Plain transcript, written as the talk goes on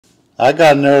I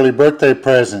got an early birthday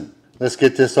present. Let's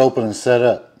get this open and set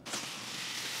up.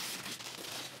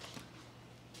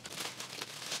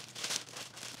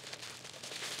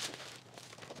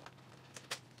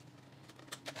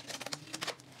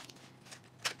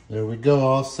 There we go,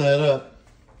 all set up.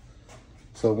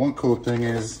 So one cool thing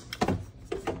is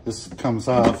this comes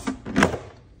off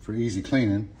for easy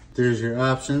cleaning. There's your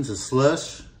options: a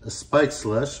slush, a spiked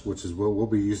slush, which is what we'll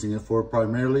be using it for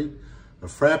primarily, a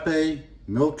frappe,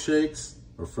 milkshakes,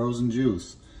 or frozen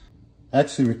juice.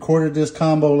 Actually recorded this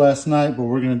combo last night, but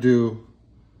we're gonna do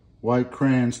white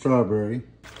cran strawberry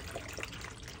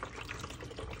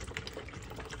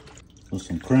with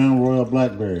some Crown Royal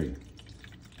Blackberry.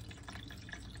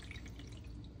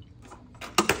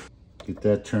 Get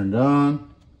that turned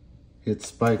on, hit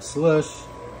spiked slush,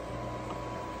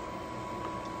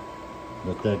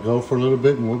 let that go for a little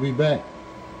bit and we'll be back.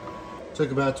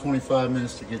 Took about 25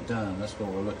 minutes to get done. That's what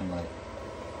we're looking like.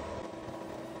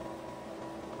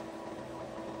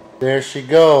 There she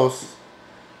goes.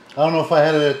 I don't know if I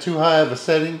had it at too high of a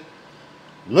setting.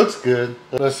 Looks good.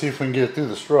 Let's see if we can get it through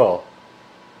the straw.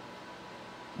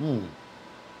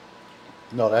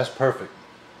 No, that's perfect.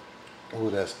 Oh,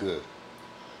 that's good.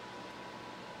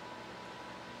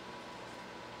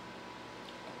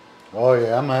 Oh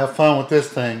yeah, I'm gonna have fun with this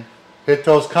thing. Hit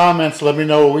those comments, let me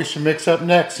know what we should mix up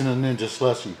next in a Ninja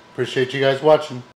Slushie. Appreciate you guys watching.